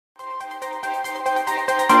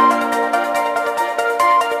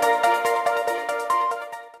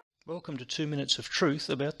Welcome to 2 Minutes of Truth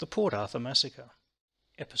about the Port Arthur Massacre.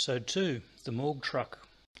 Episode 2, The Morgue Truck.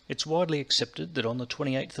 It's widely accepted that on the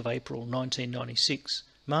 28th of April 1996,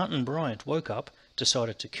 Martin Bryant woke up,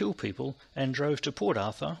 decided to kill people, and drove to Port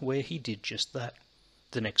Arthur, where he did just that.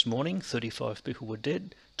 The next morning, 35 people were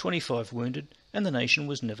dead, 25 wounded, and the nation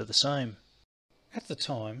was never the same. At the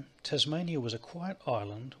time, Tasmania was a quiet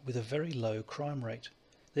island with a very low crime rate.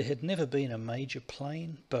 There had never been a major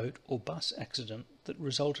plane, boat or bus accident that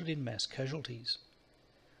resulted in mass casualties.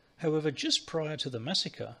 However, just prior to the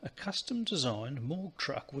massacre, a custom-designed morgue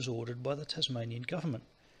truck was ordered by the Tasmanian government.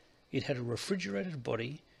 It had a refrigerated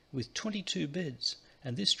body with 22 beds,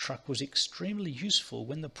 and this truck was extremely useful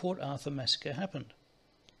when the Port Arthur Massacre happened.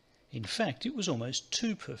 In fact, it was almost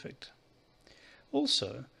too perfect.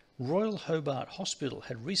 Also, Royal Hobart Hospital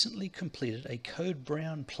had recently completed a Code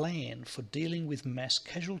Brown plan for dealing with mass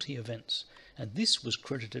casualty events, and this was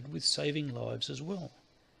credited with saving lives as well.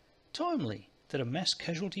 Timely that a mass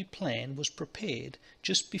casualty plan was prepared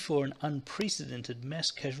just before an unprecedented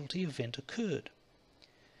mass casualty event occurred.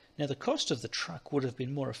 Now, the cost of the truck would have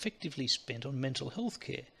been more effectively spent on mental health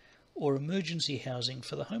care or emergency housing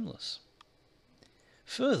for the homeless.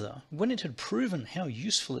 Further, when it had proven how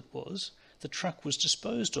useful it was, the truck was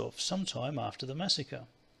disposed of sometime after the massacre.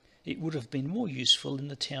 It would have been more useful in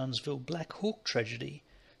the Townsville Black Hawk tragedy,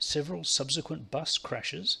 several subsequent bus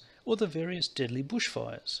crashes, or the various deadly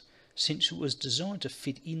bushfires, since it was designed to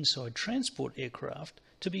fit inside transport aircraft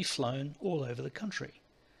to be flown all over the country.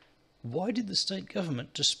 Why did the state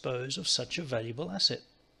government dispose of such a valuable asset?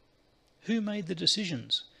 Who made the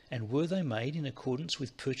decisions, and were they made in accordance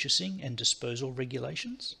with purchasing and disposal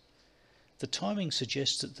regulations? The timing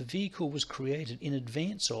suggests that the vehicle was created in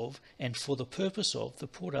advance of and for the purpose of the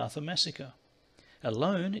Port Arthur Massacre.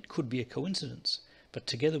 Alone, it could be a coincidence, but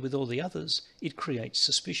together with all the others, it creates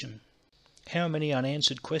suspicion. How many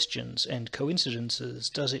unanswered questions and coincidences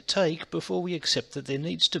does it take before we accept that there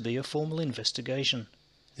needs to be a formal investigation?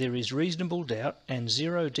 There is reasonable doubt and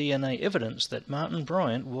zero DNA evidence that Martin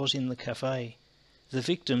Bryant was in the cafe. The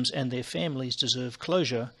victims and their families deserve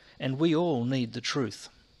closure, and we all need the truth.